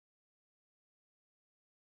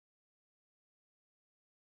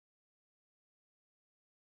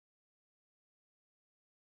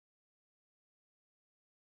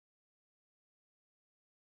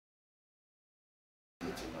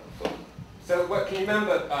So, what can you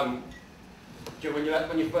remember,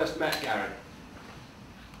 when you first met Gary?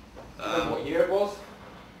 Do you remember what year it was?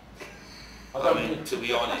 I mean, to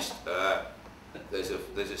be honest, there's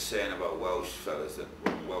a saying about Welsh fellas that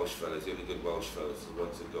the only good Welsh fellas are the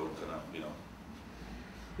ones that go kind of, you know.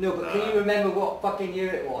 No, but can you remember what fucking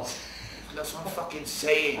year it was? That's what I'm fucking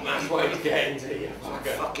saying, man. That's what you're getting to, you That's what I'm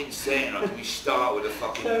fucking saying. Like, we start with a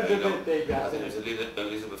fucking, you know, I think it was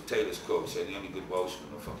Elizabeth Taylor's quote saying the only good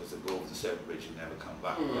Welshmen are fuckers that go over the Severn Bridge and never come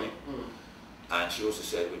back, right? And she also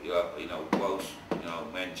said, you know, Welsh, you know,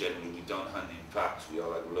 men generally, we don't hunt in packs, we are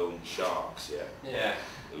like lone sharks, yeah? Yeah.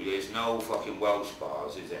 There's no fucking Welsh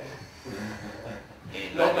bars, is there?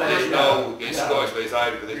 There's no, in Scottish ways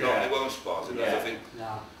either, but there's not any Welsh bars. And I think,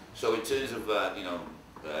 so in terms of, you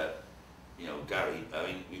know, Gary, I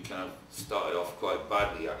mean, we kind of started off quite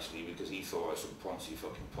badly actually because he thought I was some poncy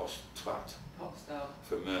fucking posh twat.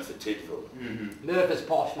 From Merthyr Tydfil. Merthyr's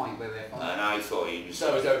posh, mate, where we're from. And I thought he was...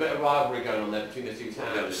 So was there a bit of rivalry going on there between the two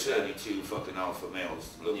towns? There was certainly two fucking alpha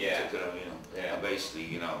males looking to kind of, you know, and basically,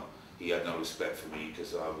 you know, he had no respect for me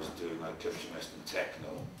because I was doing like country western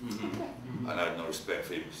techno. And I had no respect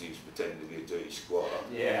for him because he was pretending to be a dirty squatter.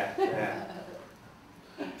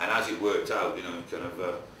 And as it worked out, you know, kind of...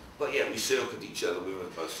 but yeah, we circled each other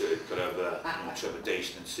with a certain kind of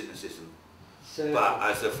trepidation and cynicism. But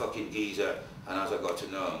as a fucking geezer, and as I got to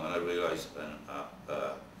know him, and I realised, and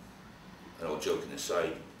all joking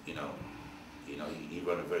aside, you know, he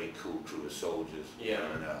ran a very cool crew of soldiers,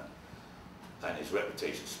 and his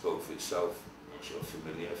reputation spoke for itself. I'm sure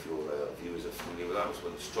familiar, if your viewers are familiar with that, it was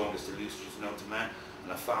one of the strongest illustrious known to man.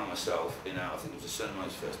 And I found myself in, I think it was a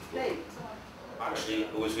Sunrise Festival. Actually,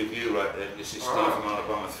 it was with you, right? This is Steve from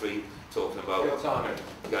Alabama 3 talking about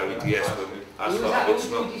GaryDS. Did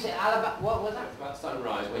you say Alabama? What was that? About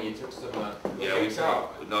Sunrise, when you took some. No,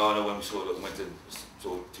 when we went to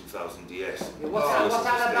 2000 DS. What's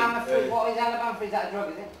Alabama 3? What is Alabama 3? Is that a drug,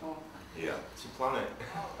 is it? Or? Yeah. It's a planet.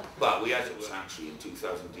 But we had it actually in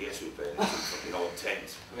 2000 DS we played in fucking old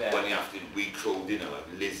tent. When we crawled in like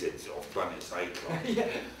lizards off planet Cyclops.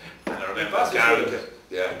 And I remember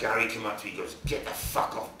Gary came up to me and goes, get the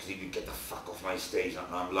fuck off, because he could get the fuck off my stage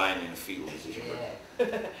and I'm lying in a field position.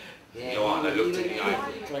 You know, and I looked at me,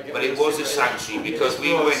 but it was a sanctuary because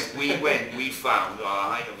we found, at the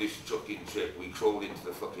height of this trucking trip, we crawled into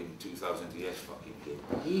the fucking 2000 DS fucking game.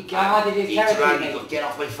 He guarded his territory. He goes, get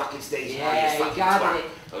off my fucking stage. He guarded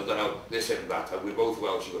it. I was going, no, listen, Rat, we're both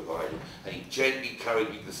Welsh, you were behind him. And he gently carried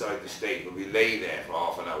me to the side of the stage, but we lay there for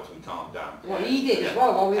half an hour till we calmed down. Well, he did as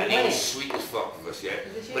well while we were playing. And he was sweet as fuck with us,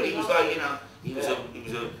 But he was like, you know, he was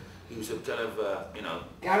a kind of, you know...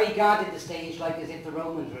 Gary guarded the stage like as if the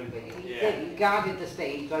Romans were invading. He guarded the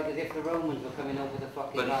stage like as if the Romans were coming over the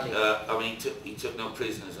fucking valley. I mean, he took no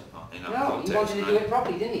prisoners in that context. He wanted to do it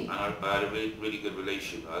properly, didn't he? And I had a really good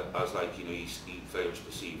relationship. I was like, you know, he very much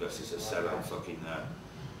perceived us as a sellout fucking,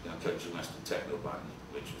 you know, country western techno band,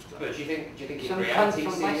 which was kind of... But do you think in reality he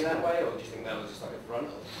sees it that way, or do you think that was just like a front?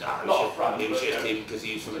 Not a front. It was just him because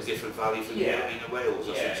he was from a different valley from being in Wales.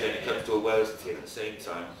 Or something. It comes to a Wales thing. At the same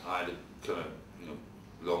time, I had a kind of, you know,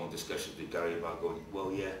 long discussions with Gary about going,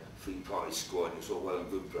 well, free party squad, it's all well and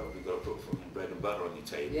good, bro. We've got to put fucking bread and butter on your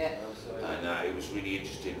table. And it was really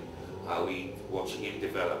interesting how watching him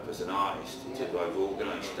develop as an artist to like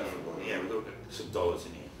organise stuff and going, we've got to get some dollars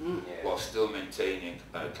in here, while still maintaining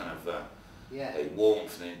a kind of a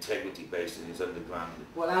warmth and integrity based in his underground.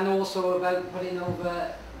 Well, and also about putting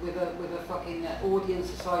over with a fucking audience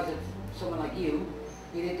the size of someone like you,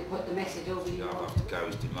 you need to put the message over you. After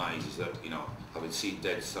Gary's demise is that, you know, having seen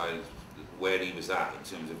Dead Silence where he was at in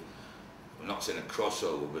terms of, I'm not saying a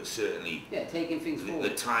crossover, but certainly taking things forward.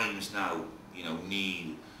 The times now, you know,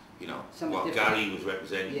 need, you know, something what different. Gary was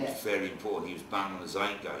representing was very important. He was bang on the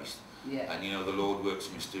zeitgeist. And you know, the Lord works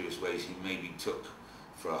in mysterious ways. He maybe took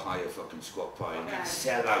for a higher fucking squat pie and then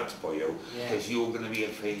sell out, boyo, because you're going to be a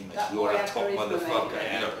famous, you're a top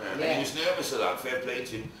motherfucker, you know. And he was nervous of that. Fair play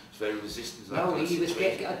to him. He's very resistant to that. No, he was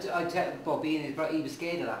scared. I tell Bobby and his brother, he was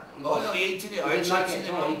scared of that. No, he hated it. I didn't like it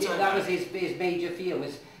at all. That was his major fear,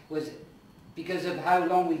 was because of how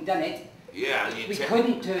long we'd done it. We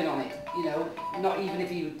couldn't turn on it, you know. Not even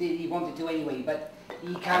if he wanted to anyway. But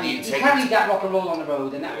he carried that rock and roll on the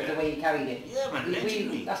road, and that was the way he carried it. Yeah, man,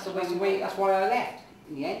 legendary. That's the way. That's why I left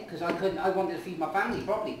in the end, because I wanted to feed my family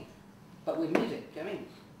properly, but with music. Do you know what I mean?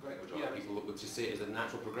 great majority of people would just see it as a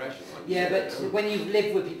natural progression. Like yeah, but when you've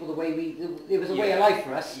lived with people the way it was a way of life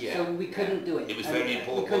for us, so we couldn't do it. It was very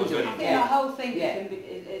important. I think that whole thing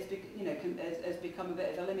has become a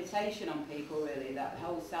bit of a limitation on people, really. That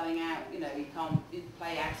whole selling out, you can't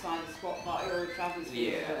play outside the squat party or a travelling school.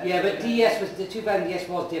 Yeah, but the 2000 DS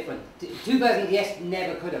was different. 2000 DS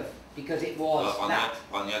never could have, because it was on that.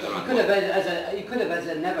 On the other you could have as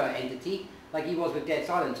another entity, like he was with Dead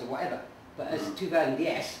Silence or whatever. But as 2000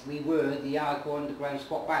 DS, we were the hardcore underground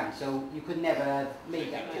squat band, so you could never have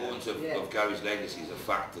made that. The importance of Gary's legacy is the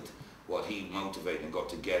fact that what he motivated and got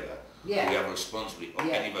together. We have a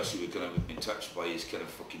responsibility. Any of us who are kind of been touched by his kind of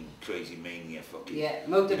fucking crazy mania,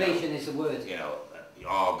 motivation is the word.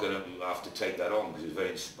 Are going to have to take that on because it's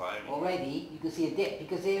very inspiring. Already, you can see a dip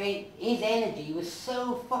because his energy was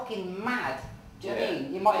so fucking mad. Do you know what I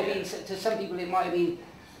mean? It might have been, to some people, it might have been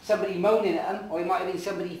somebody moaning at him, or it might have been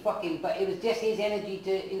somebody fucking, but it was just his energy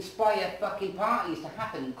to inspire fucking parties to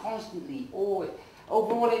happen constantly, over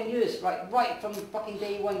all them years, right from fucking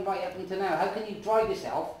day one right up until now. How can you drive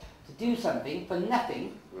yourself to do something for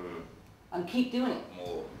nothing and keep doing it?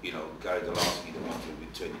 More, Gary, the last thing he wanted to be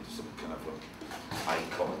turned into some kind of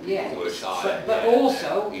icon. But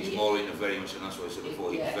also he's more into very much, and that's what I said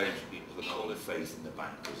before. He's very much putting all the faith in the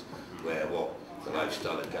bankers, where the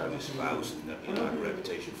lifestyle that Gary espoused and had a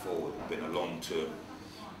reputation for had been a long-term,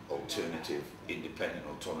 alternative, independent,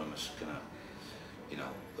 autonomous kind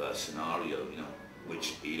of scenario,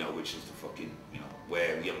 which is the fucking,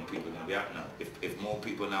 where young people are going to be at now. If more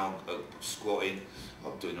people now are squatting,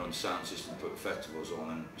 or doing their own sound system, put festivals on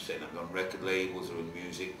and setting up on record labels or in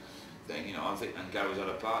music, then, I think, and Gary's had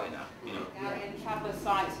a part in that, Gary and Traveller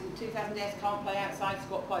sites in 2000 DS can't play outside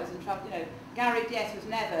squat parties and travel, GaryDS was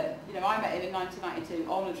never, I met him in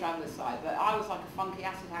 1992 on a Traveller site, but I was like a funky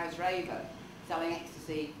acid house raver, selling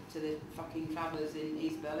ecstasy to the fucking travellers in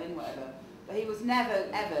East Berlin, whatever. But he was never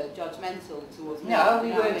ever judgmental towards me. No,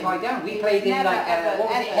 we weren't tied down. We played in like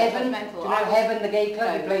Heaven. Heaven, the gay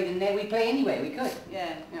club. We played in there. We play anywhere we could. Yeah,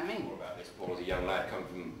 you know what I mean. More about this. Paul was a young lad come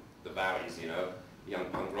from the valleys, young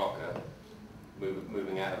punk rocker,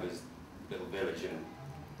 moving out of his little village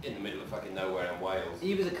in the middle of fucking nowhere in Wales.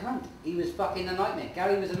 He was a cunt. He was fucking a nightmare.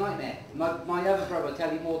 Gary was a nightmare. My other brother will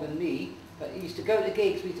tell you more than me, but he used to go to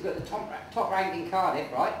gigs. We used to go to the top rank in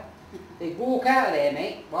Cardiff, right? They'd walk out of there,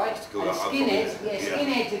 mate, right? And skinheads,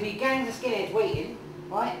 skinheads, there'd be gangs of skinheads waiting,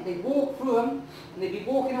 right? They'd walk through them, and they'd be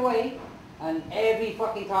walking away, and every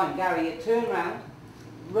fucking time Gary would turn around,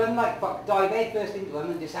 run like fuck, dive head first into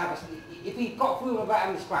them, and just have if he got through them without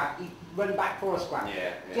having a scrap, he'd run back for a scrap.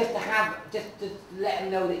 Just to let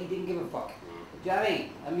him know that he didn't give a fuck. Do you know what I mean?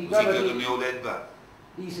 And me brother, was he good on the old head back?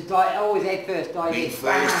 He used to die, always head first, dive in.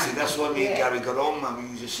 First, see, that's what me and Gary got on, man. We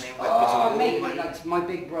used the same mate, my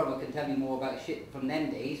big brother can tell you more about shit from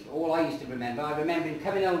them days. All I used to remember, I remember him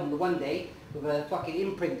coming home the one day with a fucking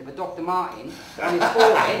imprint of a Dr. Martin on his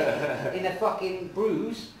forehead in a fucking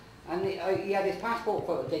bruise, and he had his passport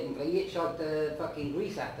photo taken for. He hitchhiked the fucking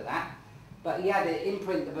Greece after that. But he had an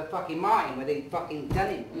imprint of a fucking Martin where they'd fucking done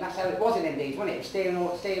him. And that's how it was in them days, wasn't it? Staying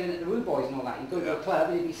at the Rude Boys and all that. You'd go to a club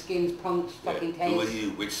and it'd be skins, punks, fucking tents. Who were you?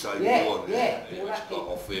 Which side were you on? Which got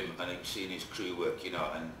off him and seeing his crew work, and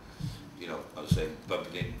I was saying,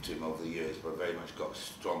 bumping into him over the years, but I very much got a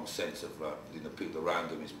strong sense of the people around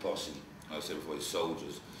him, his posse, I said before, his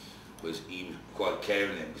soldiers, he was quite caring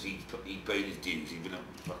of them because he paid his dues. He'd been a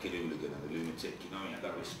fucking hooligan and a lunatic, he had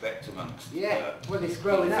that respect amongst. Well, it's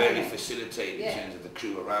growing up. Very facilitated in terms of the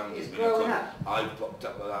crew around him. It's growing up. I popped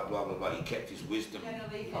up with that, blah blah blah. He kept his wisdom. General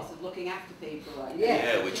ethos of looking after people, like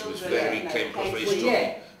which was came across very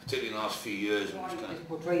strong, particularly in the last few years.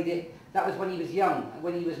 Portrayed it. That was when he was young,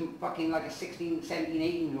 when he was fucking like a 16, 17,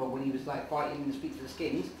 18-year-old, when he was like fighting in the streets of the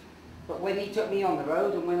skins. But when he took me on the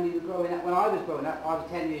road, and when we were growing up, when I was growing up, I was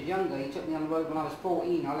 10 years younger, he took me on the road when I was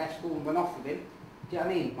 14, I left school and went off with him. Do you know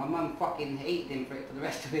what I mean? My mum fucking hated him for it for the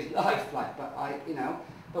rest of his life, like,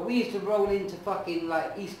 but we used to roll into fucking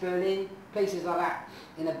like East Berlin, places like that,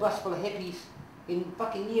 in a bus full of hippies, in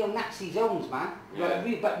fucking neo-Nazi zones, man.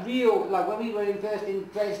 But real, like when we were first in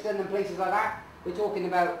Dresden and places like that, we're talking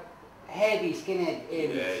about heavy skinhead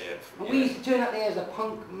areas. And we used to turn up there as a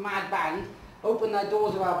punk mad band, open the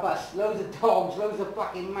doors of our bus, loads of dogs, loads of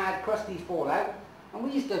fucking mad crusties fall out, and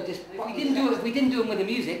we used to just. We didn't do them with the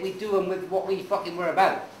music. We'd do them with what we fucking were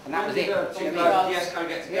about, and that was it. Yes, can't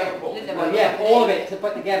get together. All of it to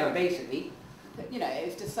put together, basically. It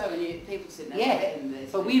was just so many people sitting there.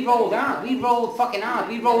 But we rolled hard. We rolled fucking hard.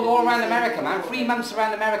 We rolled all around America, man. 3 months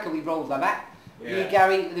around America, we rolled like that. Me,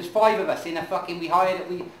 Gary, there's 5 of us in a fucking.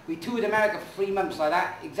 We toured America for 3 months like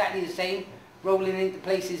that, exactly the same. rolling into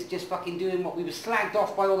places, just fucking doing what we were slagged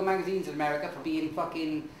off by all the magazines in America for being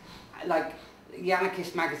fucking, like, the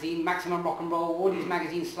Anarchist magazine, Maximum Rock and Roll, all these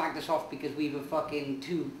magazines slagged us off because we were fucking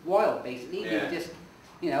too wild, basically. We were just,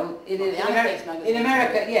 you know, in America, in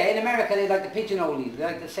America they like to pigeonhole you. They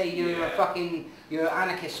like to say you're a fucking, you're an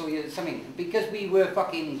anarchist or you're something. Because we were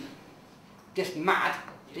fucking just mad,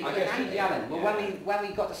 they got G.G. Allen. Well, when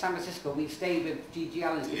we got to San Francisco, we stayed with G.G.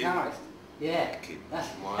 Allen's guitarist. Yeah, that's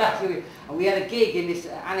and we had a gig in this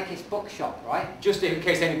anarchist bookshop, right? Just in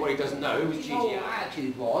case anybody doesn't know, who was G.G. Allen? His whole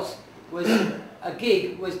attitude was a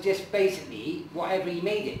gig was just basically whatever he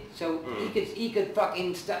made it. So he could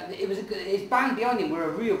fucking it was his band behind him were a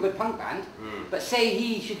real good punk band. But say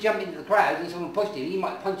he should jump into the crowd and someone pushed him, he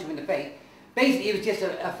might punch him in the face. Basically, it was just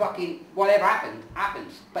a fucking whatever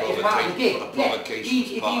happens. But it's part of the gig. Exactly.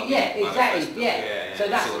 So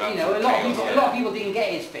that's you know a lot of people didn't get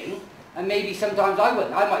his thing, and maybe sometimes I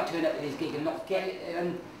wouldn't. I might turn up at his gig and not get it,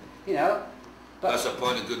 and you know. But that's the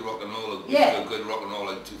point of good rock and roll. Good rock and roll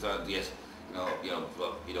in 2000. Yes.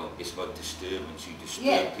 It's about disturbance. You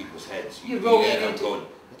disturb people's heads. You roll into. Going,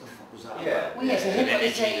 what the fuck was that? Well, it's the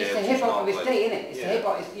hip hop of its day, isn't it? It's the hip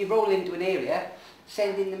hop. You roll into an area,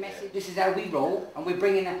 sending the message. This is how we roll, and we're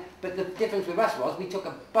bringing. But the difference with us was we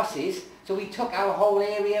took buses, so we took our whole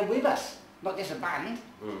area with us, not just a band.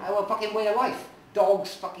 Our fucking way of life,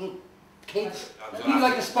 dogs, fucking kids. People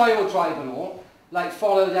like the Spiral Tribe and all. Like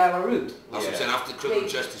followed our route. That's what I'm saying, after the Criminal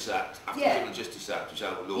Justice Act, which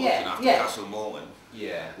outlawed, and after Castle Morton,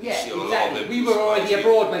 exactly. We were already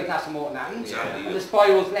abroad when Castle Morton happened, and the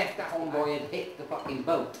Spirals left that homeboy and hit the fucking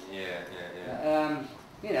boat.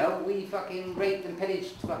 You know, we fucking raped and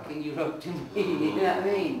pillaged fucking Europe, didn't we? You know what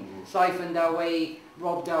I mean? Siphoned our way,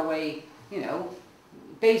 robbed our way, you know.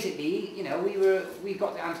 Basically, you know, we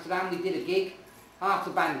got to Amsterdam, we did a gig, half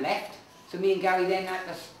the band left, so me and Gary then had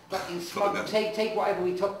to fucking take whatever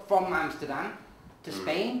we took from Amsterdam to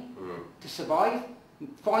Spain to survive,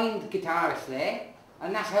 find guitarists there,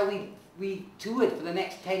 and that's how we toured for the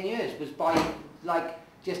next 10 years, was by like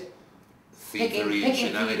just thievery and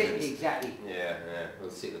shenanigans. Exactly. We'll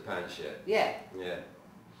see the pants shit.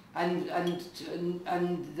 And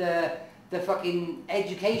the fucking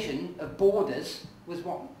education of borders was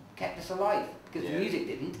what kept us alive, because the music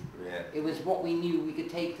didn't. It was what we knew we could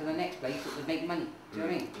take to the next place that would make money. Do you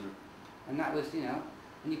know what I mean? And that was, you know,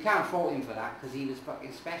 and you can't fault him for that, because he was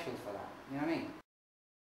fucking special for that. You know what I mean?